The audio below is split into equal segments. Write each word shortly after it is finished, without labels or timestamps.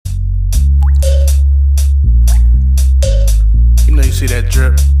see that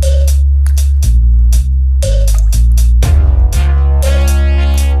drip?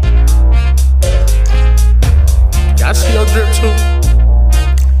 Yeah, I see your drip too.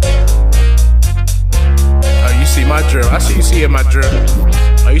 Oh, you see my drip. I see you see my drip.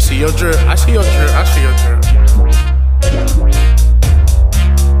 Oh, you see your drip. I see your drip. I see your drip.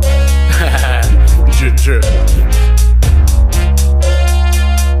 Drip, drip.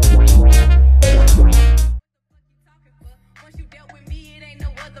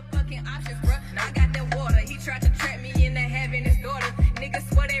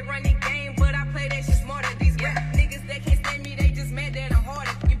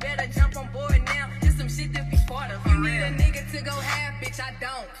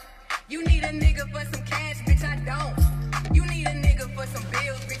 You need a nigga for some cash, bitch, I don't. You need a nigga for some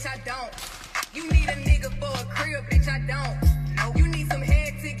bills, bitch, I don't. You need a nigga for a crib, bitch, I don't. No. You need some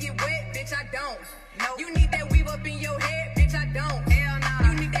head to get wet, bitch, I don't. No. You need that weave up in your head, bitch, I don't. Hell nah.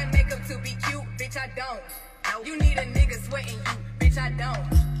 You need that makeup to be cute, bitch, I don't. No. You need a nigga sweating you, bitch, I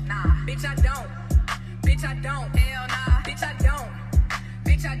don't. Nah, bitch, I don't. Bitch, I don't. Hell nah. Bitch, I don't.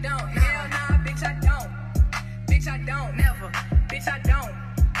 Bitch, I don't. Hell nah, bitch, I don't. Bitch, I don't. Never. Bitch, I don't.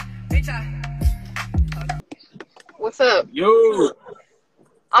 What's up? Yo.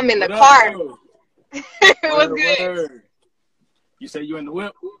 I'm in the car. What's good? Word. You say you in the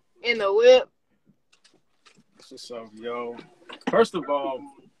whip? In the whip. What's up, yo? First of all,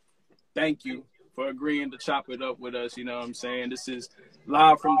 thank you for agreeing to chop it up with us. You know what I'm saying? This is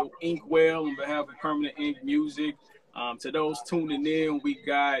live from the Ink Well on behalf of Permanent Ink Music. To those tuning in, we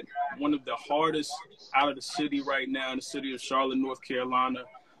got one of the hardest out of the city right now in the city of Charlotte, North Carolina.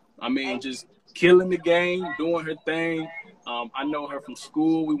 I mean, just killing the game, doing her thing. I know her from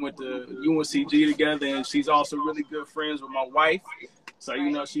school. We went to UNCG together, and she's also really good friends with my wife. So,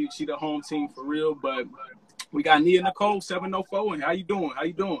 you know, she the home team for real. But we got Nia Nicole, 704. And how you doing? How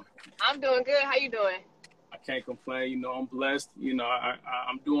you doing? I'm doing good. How you doing? I can't complain. You know, I'm blessed. You know,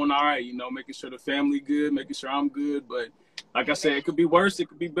 I'm doing all right. You know, making sure the family good, making sure I'm good. But like I said, it could be worse. It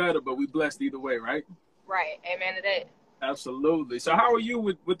could be better. But we blessed either way, right? Right. Amen to that. Absolutely. So how are you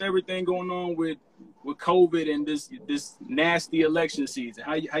with everything going on with COVID and this nasty election season?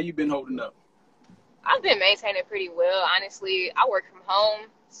 How you been holding up? I've been maintaining pretty well, honestly. I work from home,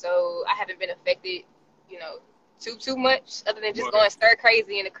 so I haven't been affected, you know, too much other than just going stir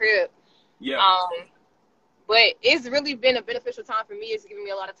crazy in the crib. Yeah. But it's really been a beneficial time for me. It's given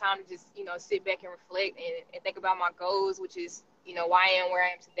me a lot of time to just, you know, sit back and reflect and think about my goals, which is, you know, why I am where I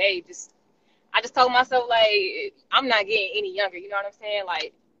am today. I just told myself, like, I'm not getting any younger. You know what I'm saying?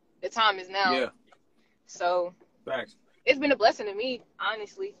 Like, the time is now. Yeah. So, Facts. It's been a blessing to me,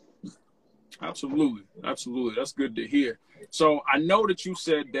 honestly. Absolutely. Absolutely. That's good to hear. So, I know that you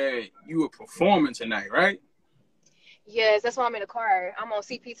said that you were performing tonight, right? Yes, that's why I'm in the car. I'm on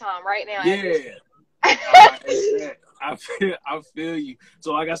CP time right now. Yeah. I feel you.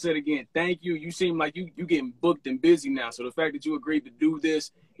 So like I said again, thank you. You seem like you getting booked and busy now. So the fact that you agreed to do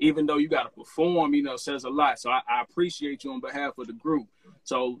this, even though you got to perform, you know, says a lot. So I appreciate you on behalf of the group.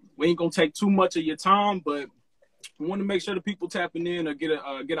 So we ain't gonna take too much of your time, but we want to make sure the people tapping in or get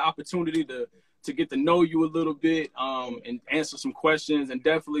an opportunity to get to know you a little bit, and answer some questions, and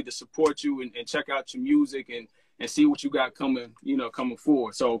definitely to support you and check out your music and see what you got coming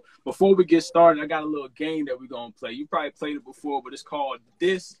forward. So before we get started, I got a little game that we're going to play. You probably played it before, but it's called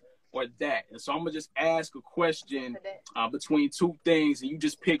This or That. And so I'm going to just ask a question between two things, and you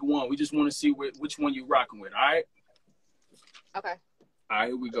just pick one. We just want to see which one you're rocking with, all right? Okay. All right,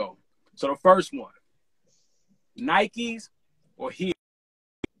 here we go. So the first one, Nikes or heels?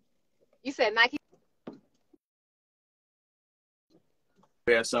 You said Nike?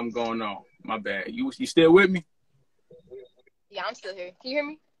 We had something going on. My bad. You still with me? Yeah, I'm still here. Can you hear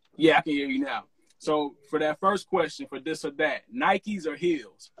me? Yeah, I can hear you now. So for that first question, for this or that, Nikes or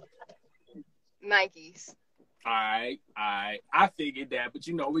heels? Nikes. All right. I figured that, but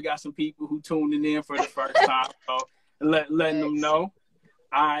you know, we got some people who tuning in for the first time, so letting them know.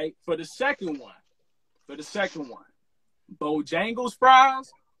 All right, for the second one, Bojangles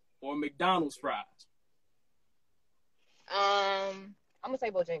fries or McDonald's fries? I'm gonna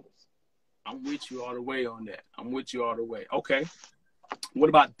say Bojangles. I'm with you all the way on that. Okay. What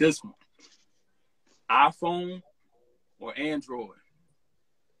about this one? iPhone or Android?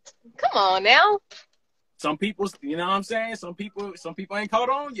 Come on now. Some people, you know what I'm saying? Some people ain't caught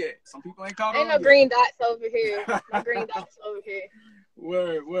on yet. Ain't no green dots over here.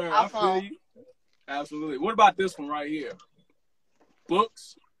 Word. I feel you. Absolutely. What about this one right here?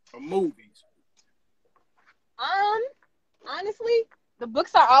 Books or movies? Honestly, the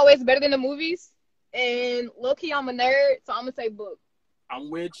books are always better than the movies. And low-key, I'm a nerd, so I'm going to say book. I'm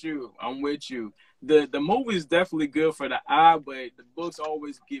with you. I'm with you. The movie is definitely good for the eye, but the books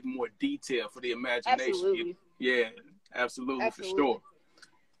always give more detail for the imagination. Absolutely. Yeah, absolutely, for Absolutely. sure.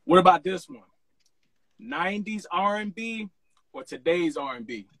 What about this one? 90s R&B or today's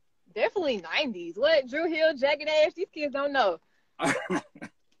R&B? Definitely 90s. What? Drew Hill, Jagged Edge, these kids don't know. All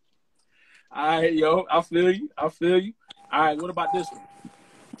right, yo, I feel you. I feel you. All right, what about this one?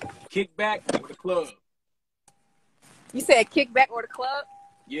 Kickback or the club? You said Kickback or the club?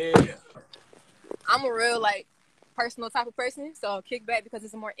 Yeah. I'm a real, like, personal type of person, so Kickback because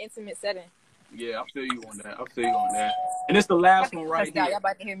it's a more intimate setting. Yeah, I feel you on that. I feel you on that. And it's the last one right here. Y'all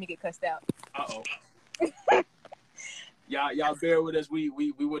about to hear me get cussed out. Uh-oh. y'all bear with us. We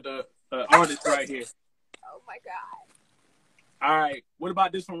with the artist right here. Oh, my God. All right. What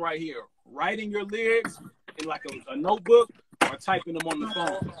about this one right here? Writing your lyrics in like a notebook or typing them on the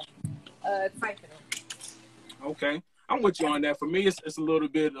phone? Typing them. Okay. I'm with you on that. For me, it's a little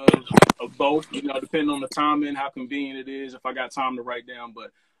bit of both, you know, depending on the timing, how convenient it is, if I got time to write down,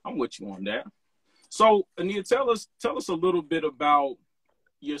 but I'm with you on that. So, Anita, tell us a little bit about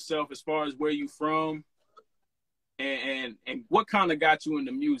yourself as far as where you from and what kind of got you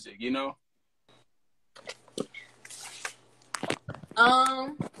into music, you know?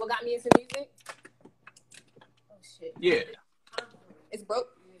 What got me into music? Oh shit. Yeah. It's broke.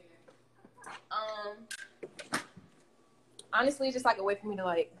 Honestly, just like a way for me to,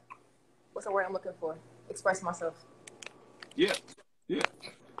 like, what's the word I'm looking for? Express myself. Yeah. Yeah.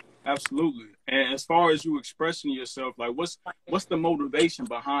 Absolutely. And as far as you expressing yourself, like what's the motivation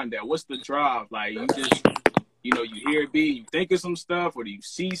behind that? What's the drive? Like you just, you know, you hear a beat, you think of some stuff, or do you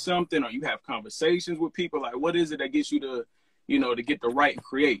see something, or you have conversations with people? Like what is it that gets you to, you know, to get the right and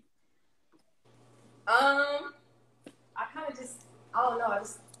create? I kind of just, I don't know. I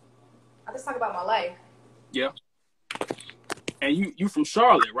just talk about my life. Yeah. And you from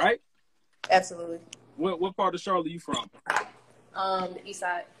Charlotte, right? Absolutely. What part of Charlotte you from? The east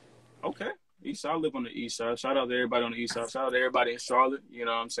side. Okay. East side. I live on the east side. Shout out to everybody on the east side. Shout out to everybody in Charlotte. You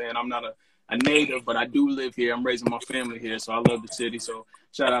know what I'm saying? I'm not a native, but I do live here. I'm raising my family here, so I love the city. So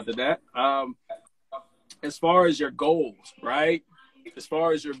shout out to that. As far as your goals, right? As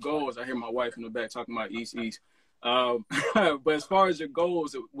far as your goals, I hear my wife in the back talking about East. But as far as your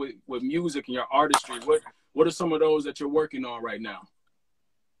goals with music and your artistry, what are some of those that you're working on right now?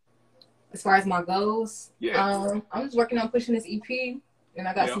 As far as my goals, yeah, I'm just working on pushing this EP, and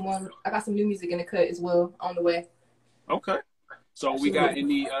I got some new music in the cut as well on the way. Okay, so we got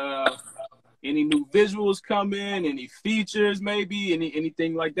any new visuals coming, any features, maybe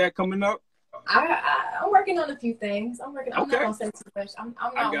anything like that coming up? I'm working on a few things. I'm not gonna say too much. I'm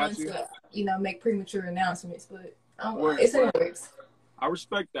not one to make premature announcements, but it's in the works. I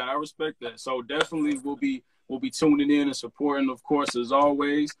respect that. So definitely we'll be tuning in and supporting, of course, as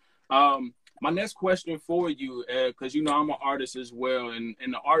always. My next question for you, because I'm an artist as well, and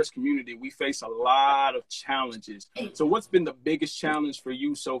in the artist community, we face a lot of challenges. So what's been the biggest challenge for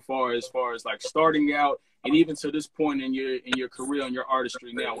you so far as like starting out and even to this point in your career and your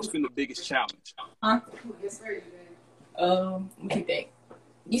artistry now? What's been the biggest challenge? What do you think?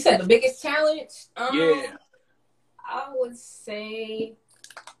 You said the biggest challenge? Yeah. I would say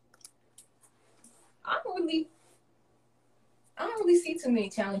I don't really see too many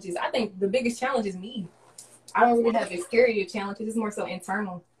challenges. I think the biggest challenge is me. I don't really have exterior challenges. It's more so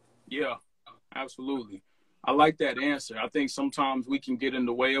internal. Yeah, absolutely. I like that answer. I think sometimes we can get in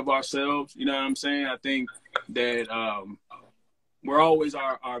the way of ourselves. You know what I'm saying? I think that we're always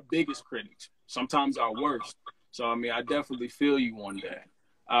our biggest critics, sometimes our worst. So, I mean, I definitely feel you on that.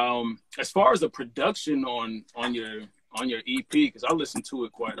 As far as the production on your EP, because I listen to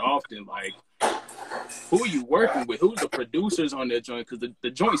it quite often, like, who are you working with? Who's the producers on that joint? Because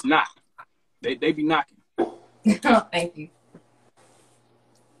the joints knock. They be knocking. Thank you.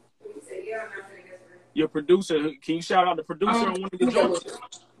 Your producer, can you shout out the producer on one of the joints?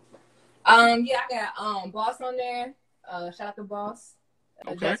 Yeah, I got Boss on there. Shout out to Boss.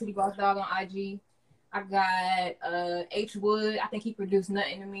 Okay. Jackson Boss Dog on IG. I got H Wood. I think he produced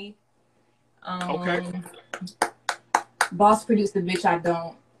Nothing to Me. Okay. Boss produced The Bitch I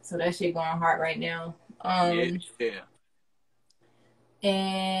Don't. So that shit going hard right now. Yeah.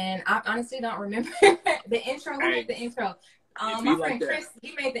 And I honestly don't remember the intro. Who made the intro? My friend Chris,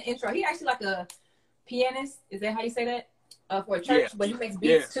 he made the intro. He actually like a pianist. Is that how you say that? For a church, but he makes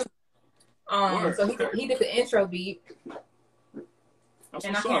beats too. So he did the intro beat. That's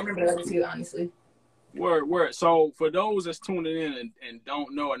and I can't remember the other two, honestly. Word. So for those that's tuning in and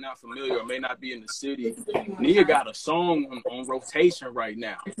don't know or not familiar or may not be in the city, Nia got a song on rotation right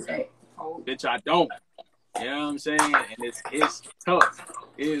now. Bitch, I Don't. You know what I'm saying? And it's tough.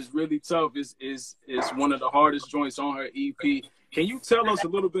 It is really tough. It's one of the hardest joints on her EP. Can you tell us a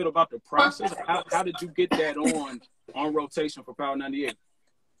little bit about the process? How did you get that on rotation for Power 98?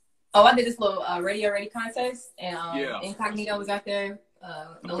 Oh, I did this little Radio Ready contest, and Incognito was out there.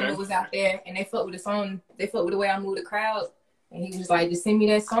 Noluna was out there, and they fucked with the song. They fucked with the way I moved the crowd, and he was like, "Just send me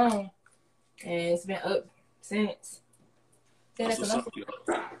that song," and it's been up since.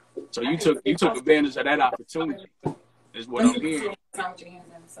 So you took advantage of that opportunity, is what I'm hearing.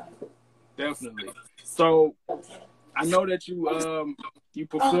 Definitely. So I know that you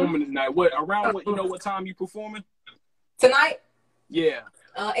performing tonight. What time you performing? Tonight? Yeah.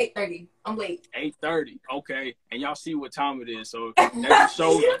 8:30. I'm late. 8:30. Okay. And y'all see what time it is. So that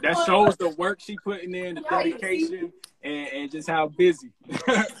shows the work she putting in, the dedication, and just how busy.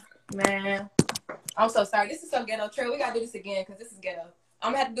 Man, I'm so sorry. This is so ghetto. Trey, we gotta do this again because this is ghetto.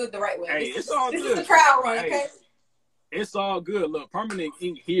 I'm gonna have to do it the right way. Hey, it's all good. This is the trial run, okay? It's all good. Look, Permanent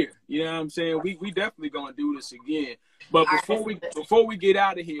Ink here. You know what I'm saying? We definitely gonna do this again. But before we get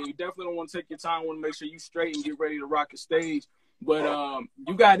out of here, you definitely don't want to take your time. Want to make sure you straight and get ready to rock the stage. But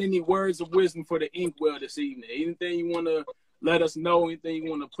you got any words of wisdom for the Inkwell this evening? Anything you want to let us know? Anything you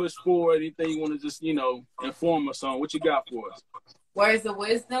want to push forward? Anything you want to just inform us on? What you got for us? Words of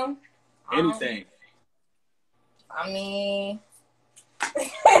wisdom? Anything. I mean,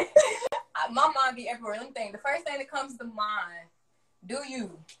 my mind be everywhere. Let me think. The first thing that comes to mind, do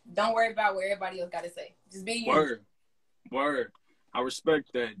you. Don't worry about what everybody else got to say. Just be you. Word. I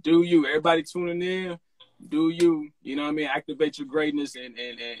respect that. Do you. Everybody tuning in, do you. You know what I mean? Activate your greatness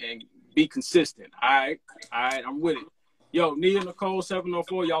and be consistent. All right. I'm with it. Yo, Nia Nicole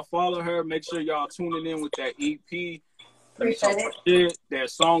 704, y'all follow her. Make sure y'all tuning in with that EP. Appreciate it. That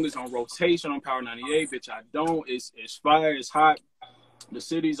song is on rotation on Power 98. Bitch, I don't. It's fire. It's hot. The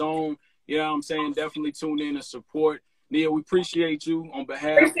city's on. You know what I'm saying? Definitely tune in and support. Nia, we appreciate you on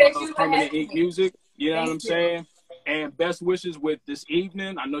behalf of Permanent Ink Music. You know what I'm saying? And best wishes with this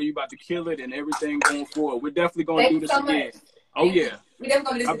evening. I know you about to kill it and everything going forward. We're definitely going to do this again. Oh, yeah. We're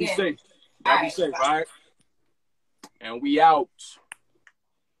definitely going to do this again. Be safe. Y'all be safe, all right? And we out.